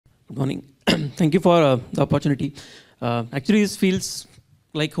Good morning. Thank you for the opportunity. Actually, this feels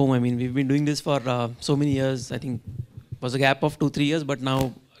like home. I mean, we've been doing this for so many years. I think it was a gap of 2-3 years, but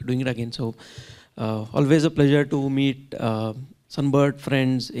now doing it again. So always a pleasure to meet Sunbird,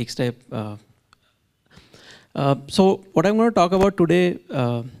 friends, EkStep. So what I'm going to talk about today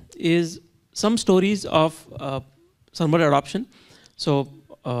is some stories of Sunbird adoption. So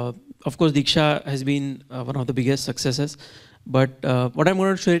of course, Diksha has been one of the biggest successes. But what I'm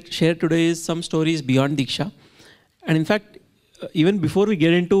going to share today is some stories beyond Diksha. And in fact, even before we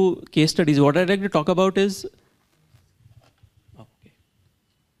get into case studies, what I'd like to talk about is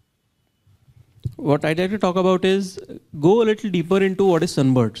go a little deeper into what is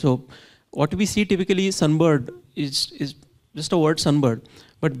Sunbird. So what we see typically is Sunbird is just a word Sunbird.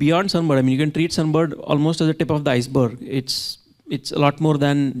 But beyond Sunbird, I mean, you can treat Sunbird almost as a tip of the iceberg. It's a lot more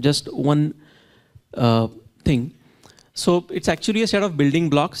than just one thing. So it's actually a set of building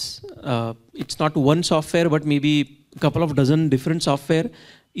blocks. It's not one software, but maybe a couple of dozen different software,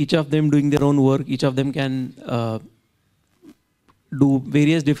 each of them doing their own work. Each of them can do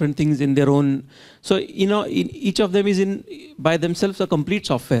various different things in their own. So, you know, each of them is by themselves a complete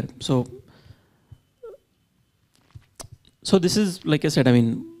software. So this is, like I said, I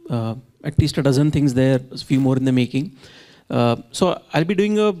mean, at least a dozen things there, a few more in the making. So I'll be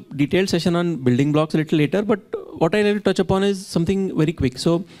doing a detailed session on building blocks a little later, but what I'd like to touch upon is something very quick.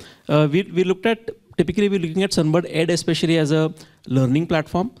 So we looked at, typically we're looking at Sunbird Ed especially as a learning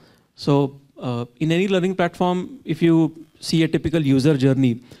platform. So in any learning platform, if you see a typical user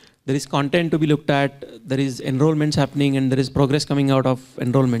journey, there is content to be looked at, there is enrollments happening, and there is progress coming out of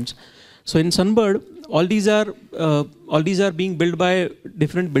enrollments. So in Sunbird, all these are being built by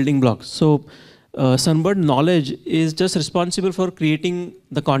different building blocks. So Sunbird Knowledge is just responsible for creating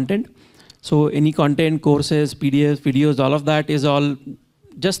the content. So any content, courses, PDFs, videos, all of that is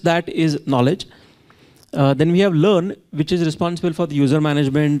knowledge. Then we have Learn, which is responsible for the user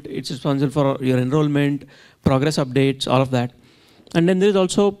management. It's responsible for your enrollment, progress updates, all of that. And then there is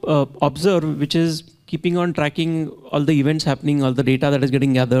also Observe, which is keeping on tracking all the events happening, all the data that is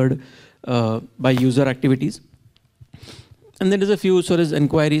getting gathered by user activities. And then there's a few, so there's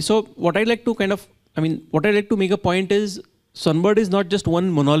Inquiry. So what I'd like to make a point is Sunbird is not just one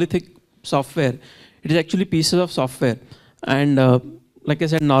monolithic software. It is actually pieces of software. And like I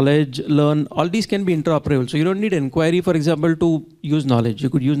said, Knowledge, Learn, all these can be interoperable. So you don't need Inquiry, for example, to use Knowledge. You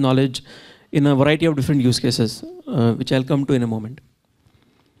could use Knowledge in a variety of different use cases, which I'll come to in a moment.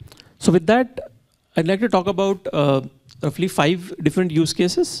 So with that, I'd like to talk about roughly 5 different use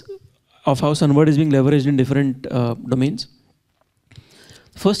cases of how Sunbird is being leveraged in different domains.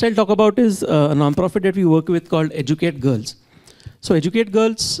 First I'll talk about is a nonprofit that we work with called Educate Girls. So Educate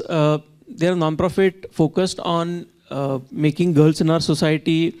Girls, they're a nonprofit focused on making girls in our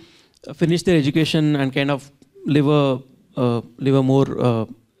society finish their education and kind of live a more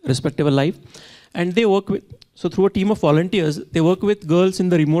respectable life. And they work with, so through a team of volunteers, they work with girls in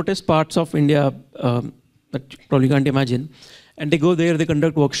the remotest parts of India that you probably can't imagine. And they go there, they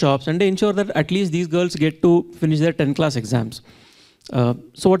conduct workshops, and they ensure that at least these girls get to finish their 10th class exams.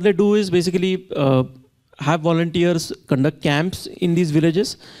 So what they do is basically have volunteers conduct camps in these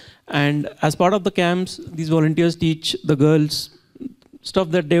villages. And as part of the camps, these volunteers teach the girls stuff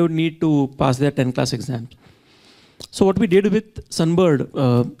that they would need to pass their 10th class exams. So what we did with Sunbird,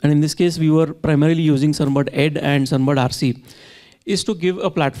 and in this case, we were primarily using Sunbird Ed and Sunbird RC, is to give a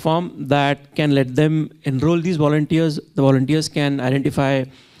platform that can let them enroll these volunteers. The volunteers can identify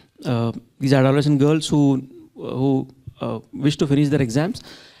these adolescent girls who wish to finish their exams,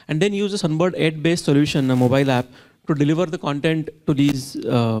 and then use a Sunbird Ed-based solution, a mobile app, to deliver the content to these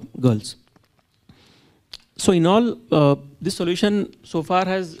girls. So in all, this solution so far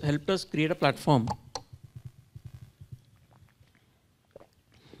has helped us create a platform.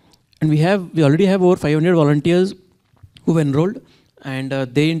 And we already have over 500 volunteers who've enrolled, and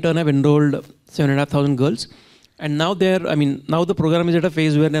they in turn have enrolled 7,500 girls. And now now the program is at a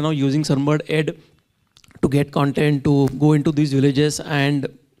phase where they're now using Sunbird Ed to get content, to go into these villages and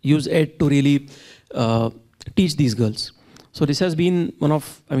use Ed to really teach these girls. So this has been one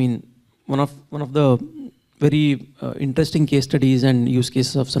of the very interesting case studies and use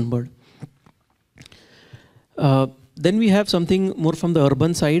cases of Sunbird. Then we have something more from the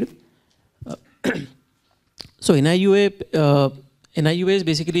urban side. So NIUA is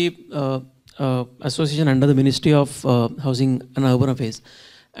basically association under the Ministry of Housing and Urban Affairs.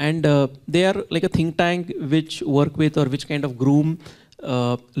 And they are like a think tank which work with or which kind of groom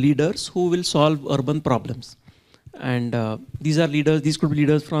leaders who will solve urban problems. And these are leaders, these could be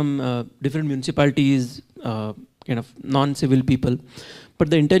leaders from different municipalities, kind of non-civil people. But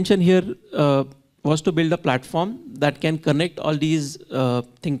the intention here was to build a platform that can connect all these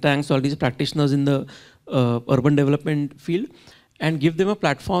think tanks, all these practitioners in the urban development field, and give them a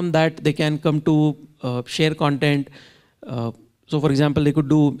platform that they can come to share content. So for example, they could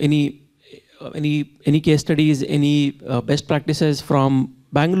do any case studies, any best practices from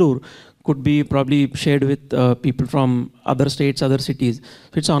Bangalore could be probably shared with people from other states, other cities.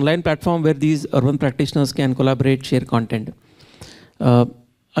 So it's an online platform where these urban practitioners can collaborate, share content.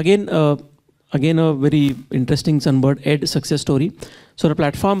 Again, a very interesting Sunbird Ed success story. So the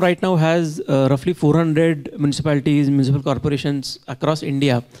platform right now has roughly 400 municipalities, municipal corporations across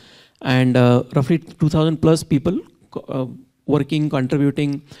India, and roughly 2,000 plus people working,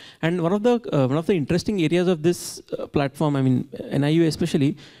 contributing. And one of the interesting areas of this platform, I mean NIU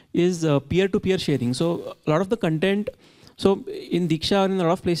especially, is peer-to-peer sharing. So a lot of the content, so in Diksha or in a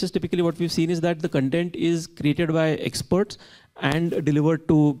lot of places, typically what we've seen is that the content is created by experts and delivered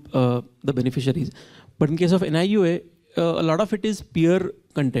to the beneficiaries. But in case of NIUA, a lot of it is peer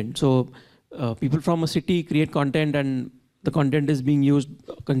content. So people from a city create content, and the content is being used,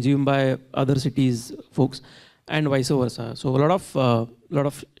 consumed by other cities folks, and vice versa. So a lot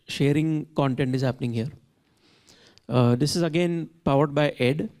of sharing content is happening here. This is again powered by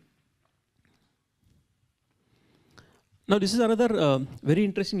Ed. Now this is another very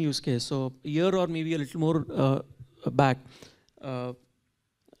interesting use case. So a year or maybe a little more back,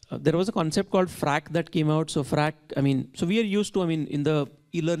 there was a concept called FRAC that came out. So FRAC, so we are used to, in the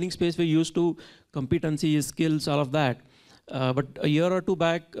e-learning space, we're used to competencies, skills, all of that. But a year or two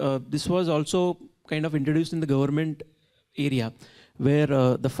back, this was also kind of introduced in the government area, where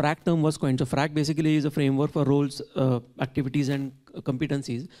the FRAC term was coined. So FRAC basically is a framework for roles, activities, and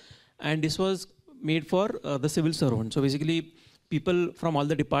competencies. And this was made for the civil servant. So basically, people from all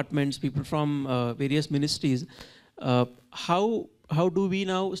the departments, people from various ministries, how do we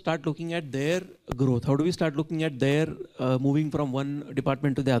now start looking at their growth? How do we start looking at their moving from one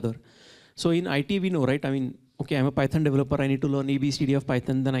department to the other? So in IT, we know, right? Okay, I'm a Python developer. I need to learn ABCD of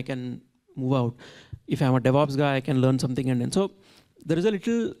Python, then I can move out. If I'm a DevOps guy, I can learn something. And then so there is a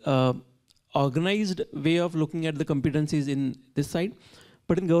little organized way of looking at the competencies in this side.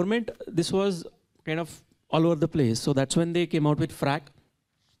 But in government, this was kind of all over the place. So that's when they came out with FRAC.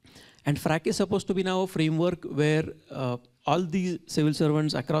 And FRAC is supposed to be now a framework where all these civil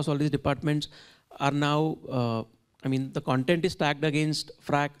servants across all these departments are now, the content is tagged against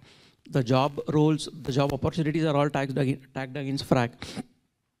FRAC, the job roles, the job opportunities are all tagged against FRAC.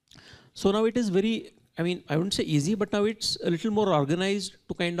 So now it is very, I wouldn't say easy, but now it's a little more organized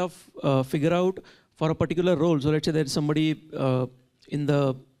to kind of figure out for a particular role. So let's say there's somebody in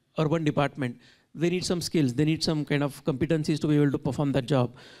the urban department. They need some skills, they need some kind of competencies to be able to perform that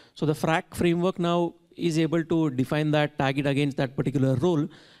job. So the FRAC framework now is able to define that, tag it against that particular role.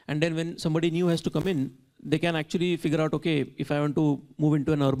 And then when somebody new has to come in, they can actually figure out, okay, if I want to move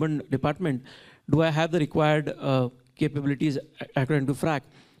into an urban department, do I have the required capabilities according to FRAC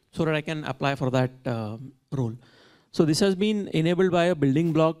so that I can apply for that role. So this has been enabled by a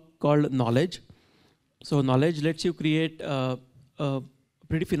building block called knowledge. So knowledge lets you create a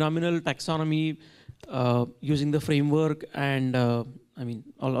pretty phenomenal taxonomy using the framework and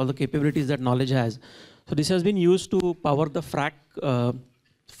all the capabilities that knowledge has. So this has been used to power the FRAC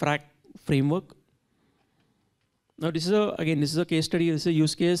framework. Now this is a case study. This is a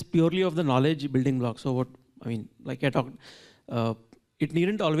use case purely of the knowledge building block. So what like I talked, it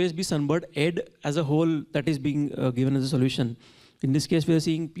needn't always be Sunbird Ed as a whole that is being given as a solution. In this case, we are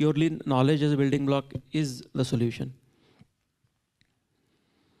seeing purely knowledge as a building block is the solution.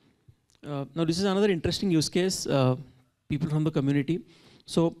 Now this is another interesting use case, people from the community.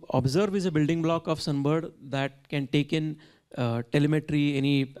 So Observe is a building block of Sunbird that can take in telemetry,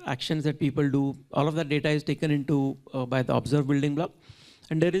 any actions that people do. All of that data is taken into by the Observe building block.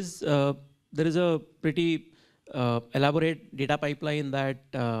 And there is a pretty elaborate data pipeline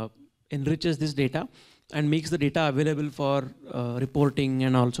that enriches this data and makes the data available for reporting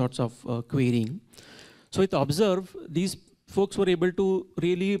and all sorts of querying. So with Observe, these folks were able to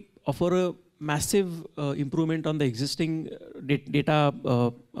really offer a massive improvement on the existing data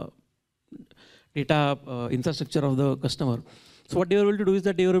infrastructure of the customer. So what they were able to do is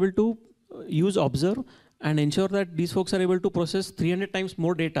that they were able to use Observe and ensure that these folks are able to process 300 times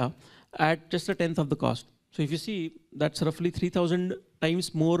more data at just a tenth of the cost. So if you see, that's roughly 3,000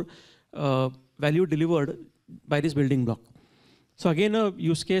 times more value delivered by this building block. So again, a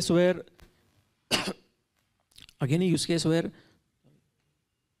use case where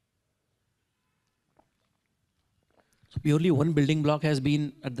so purely one building block has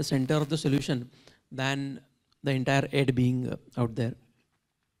been at the center of the solution than the entire ed being out there.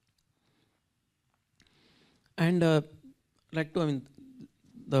 And like to, I mean,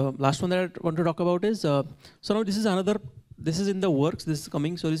 the last one that I want to talk about is, so now this is another, this is in the works, this is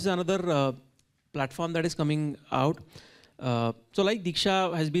coming. So this is another platform that is coming out. So like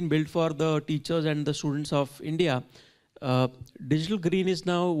Diksha has been built for the teachers and the students of India, Digital Green is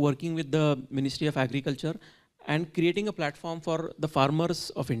now working with the Ministry of Agriculture and creating a platform for the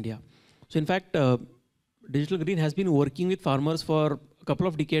farmers of India. So in fact, Digital Green has been working with farmers for a couple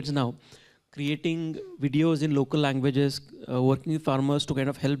of decades now, creating videos in local languages, working with farmers to kind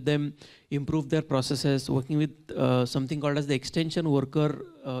of help them improve their processes, working with something called as the extension worker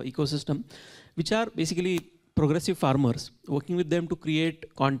ecosystem, which are basically progressive farmers, working with them to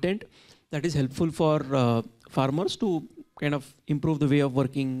create content that is helpful for farmers to kind of improve the way of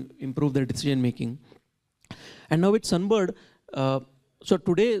working, improve their decision making. And now with Sunbird, so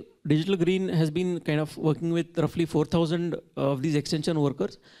today Digital Green has been kind of working with roughly 4,000 of these extension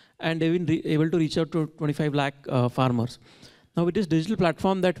workers, and they've been able to reach out to 25 lakh farmers. Now with this digital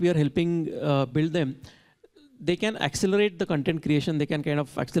platform that we are helping build them, they can accelerate the content creation, they can kind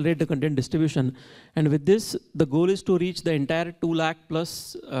of accelerate the content distribution. And with this, the goal is to reach the entire 2 lakh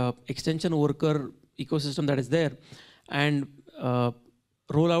plus extension worker ecosystem that is there, and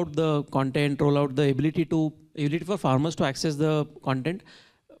roll out the content, roll out the ability for farmers to access the content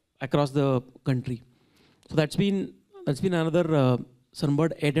across the country. So that's been another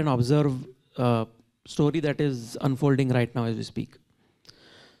Sunbird Ed and Observe story that is unfolding right now as we speak.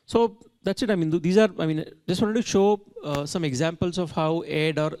 So that's it. I mean, these are, I mean, just wanted to show some examples of how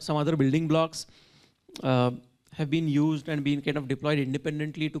Ed or some other building blocks have been used and been kind of deployed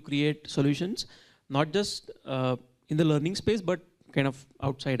independently to create solutions, not just in the learning space, but kind of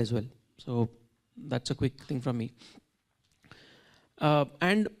outside as well. So that's a quick thing from me.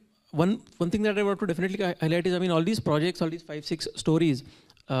 And one thing that I want to definitely highlight is, I mean, all these projects, all these 5-6 stories,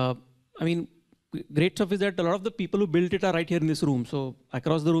 I mean, great stuff is that a lot of the people who built it are right here in this room. So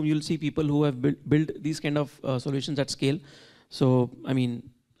across the room, you'll see people who have built these kind of solutions at scale. So, I mean,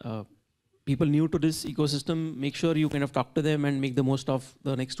 people new to this ecosystem, make sure you kind of talk to them and make the most of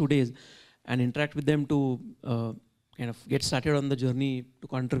the next 2 days and interact with them to kind of get started on the journey to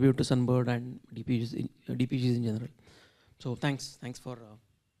contribute to Sunbird and DPGs in general. So thanks for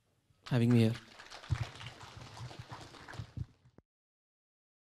having me here.